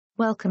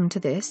Welcome to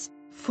this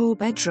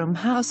 4-bedroom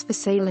house for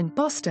sale in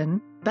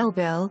Boston,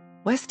 Bellville,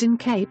 Western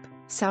Cape,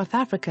 South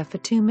Africa for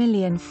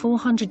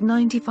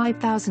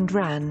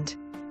R2,495,000.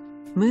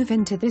 Move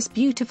into this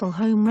beautiful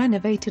home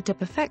renovated to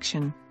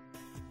perfection.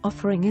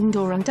 Offering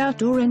indoor and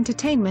outdoor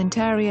entertainment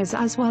areas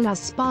as well as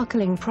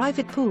sparkling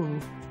private pool.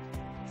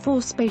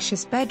 4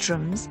 spacious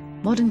bedrooms,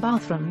 modern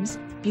bathrooms,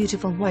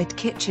 beautiful white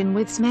kitchen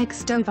with Smeg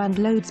stove and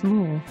loads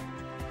more.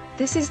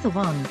 This is the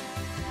one.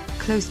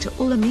 Close to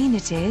all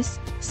amenities,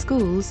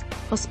 schools,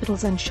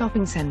 hospitals and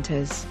shopping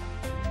centers.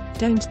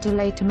 Don't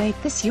delay to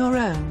make this your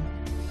own.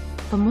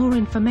 For more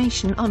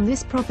information on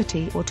this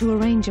property or to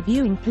arrange a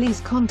viewing,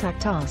 please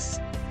contact us.